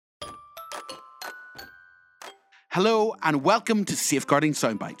Hello and welcome to Safeguarding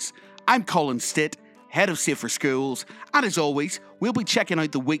Soundbites. I'm Colin Stitt, Head of Safer Schools, and as always, we'll be checking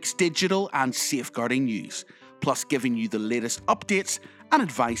out the week's digital and safeguarding news, plus giving you the latest updates and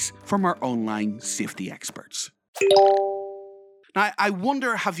advice from our online safety experts. Now, I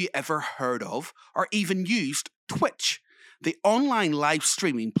wonder, have you ever heard of or even used Twitch, the online live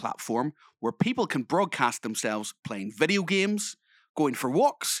streaming platform where people can broadcast themselves playing video games, going for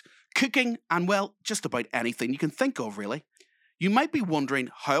walks, cooking, and well, just about anything you can think of, really. You might be wondering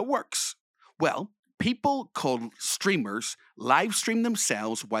how it works. Well, people called streamers live stream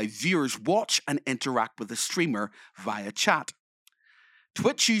themselves while viewers watch and interact with the streamer via chat.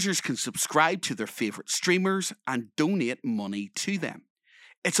 Twitch users can subscribe to their favourite streamers and donate money to them.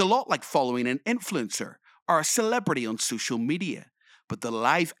 It's a lot like following an influencer or a celebrity on social media, but the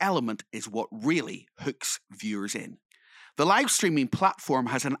live element is what really hooks viewers in. The live streaming platform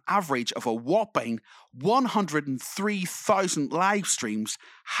has an average of a whopping 103,000 live streams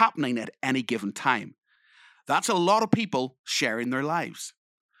happening at any given time. That's a lot of people sharing their lives.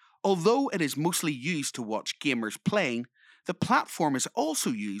 Although it is mostly used to watch gamers playing, the platform is also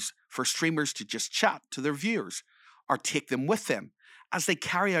used for streamers to just chat to their viewers or take them with them as they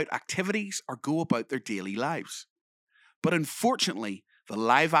carry out activities or go about their daily lives. But unfortunately, the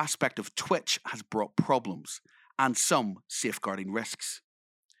live aspect of Twitch has brought problems and some safeguarding risks.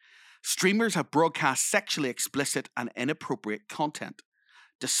 Streamers have broadcast sexually explicit and inappropriate content,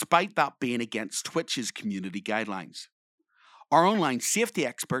 despite that being against Twitch's community guidelines. Our online safety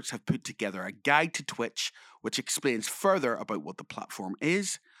experts have put together a guide to Twitch which explains further about what the platform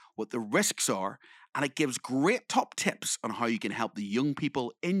is, what the risks are, and it gives great top tips on how you can help the young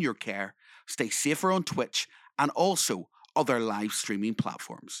people in your care stay safer on Twitch and also other live streaming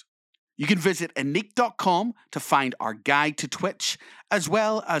platforms. You can visit anique.com to find our guide to Twitch, as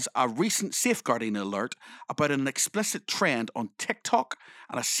well as a recent safeguarding alert about an explicit trend on TikTok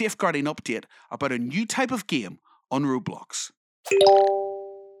and a safeguarding update about a new type of game on Roblox.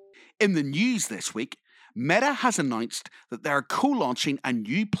 In the news this week, Meta has announced that they are co-launching a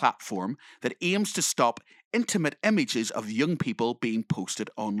new platform that aims to stop intimate images of young people being posted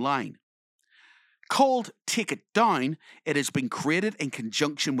online. Called Take It Down, it has been created in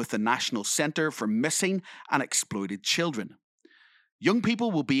conjunction with the National Centre for Missing and Exploited Children. Young people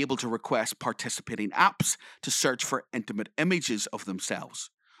will be able to request participating apps to search for intimate images of themselves,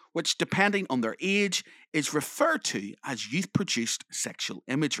 which, depending on their age, is referred to as youth-produced sexual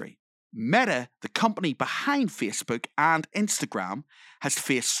imagery. Meta, the company behind Facebook and Instagram, has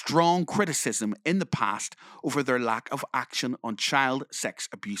faced strong criticism in the past over their lack of action on child sex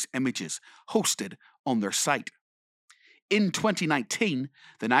abuse images hosted on their site. In 2019,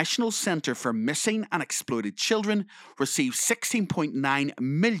 the National Centre for Missing and Exploited Children received 16.9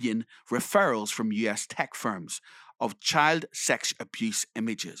 million referrals from US tech firms of child sex abuse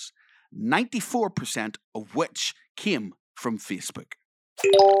images, 94% of which came from Facebook.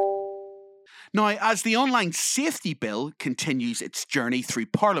 Now, as the online safety bill continues its journey through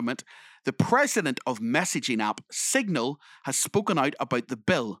Parliament, the president of messaging app Signal has spoken out about the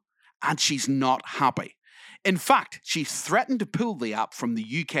bill, and she's not happy. In fact, she threatened to pull the app from the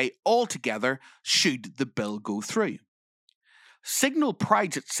UK altogether should the bill go through. Signal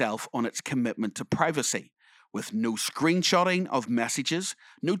prides itself on its commitment to privacy, with no screenshotting of messages,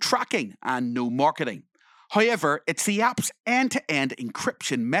 no tracking, and no marketing. However, it's the app's end-to-end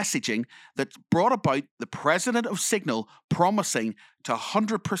encryption messaging that brought about the president of Signal promising to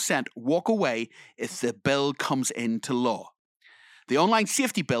 100% walk away if the bill comes into law. The online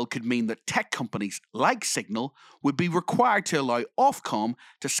safety bill could mean that tech companies like Signal would be required to allow Ofcom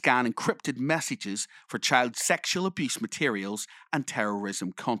to scan encrypted messages for child sexual abuse materials and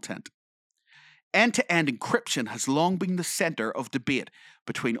terrorism content. End-to-end encryption has long been the centre of debate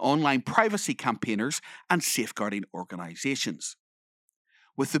between online privacy campaigners and safeguarding organisations.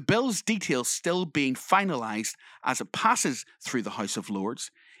 With the bill's details still being finalised as it passes through the House of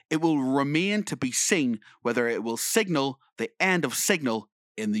Lords, it will remain to be seen whether it will signal the end of Signal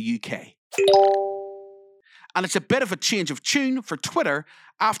in the UK. And it's a bit of a change of tune for Twitter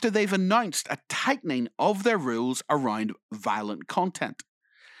after they've announced a tightening of their rules around violent content.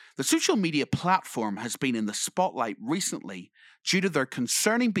 The social media platform has been in the spotlight recently due to their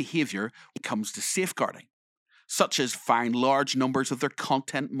concerning behaviour when it comes to safeguarding, such as firing large numbers of their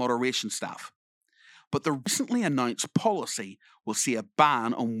content moderation staff. But the recently announced policy will see a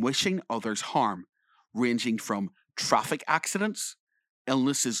ban on wishing others harm, ranging from traffic accidents,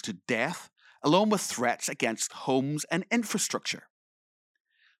 illnesses to death, along with threats against homes and infrastructure.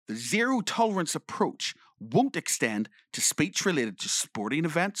 The zero-tolerance approach won't extend to speech related to sporting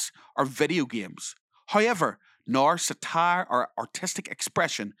events or video games. However, nor satire or artistic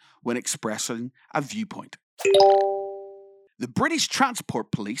expression when expressing a viewpoint. The British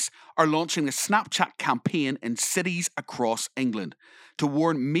Transport Police are launching a Snapchat campaign in cities across England to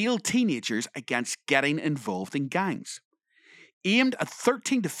warn male teenagers against getting involved in gangs. Aimed at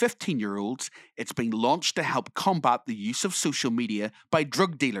 13 to 15-year-olds, it's been launched to help combat the use of social media by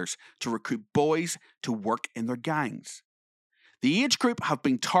drug dealers to recruit boys to work in their gangs. The age group have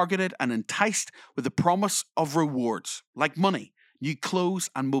been targeted and enticed with the promise of rewards like money, new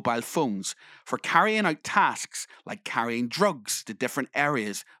clothes and mobile phones for carrying out tasks like carrying drugs to different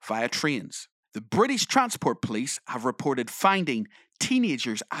areas via trains. The British Transport Police have reported finding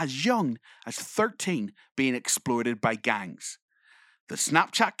teenagers as young as 13 being exploited by gangs. The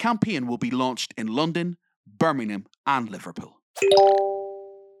Snapchat campaign will be launched in London, Birmingham and Liverpool.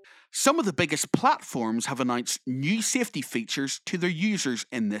 Some of the biggest platforms have announced new safety features to their users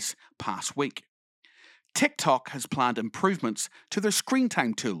in this past week. TikTok has planned improvements to their screen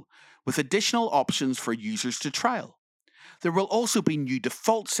time tool with additional options for users to trial. There will also be new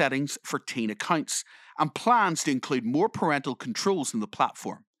default settings for teen accounts and plans to include more parental controls in the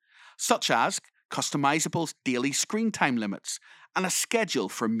platform, such as customizable daily screen time limits and a schedule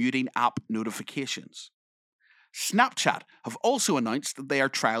for muting app notifications. Snapchat have also announced that they are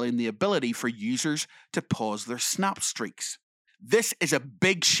trialling the ability for users to pause their snap streaks. This is a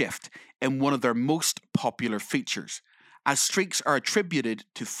big shift in one of their most popular features, as streaks are attributed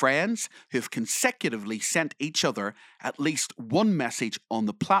to friends who have consecutively sent each other at least one message on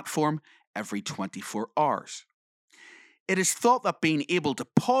the platform every 24 hours. It is thought that being able to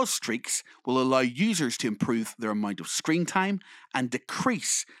pause streaks will allow users to improve their amount of screen time and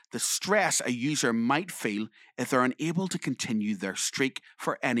decrease the stress a user might feel if they're unable to continue their streak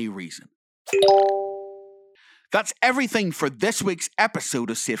for any reason. That's everything for this week's episode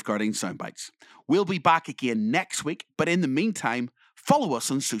of Safeguarding Soundbites. We'll be back again next week, but in the meantime, follow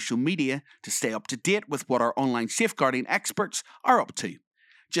us on social media to stay up to date with what our online safeguarding experts are up to.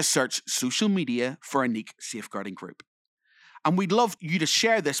 Just search social media for Anik Safeguarding Group. And we'd love you to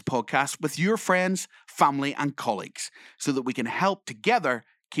share this podcast with your friends, family and colleagues so that we can help together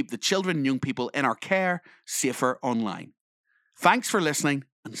keep the children and young people in our care safer online. Thanks for listening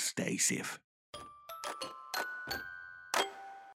and stay safe.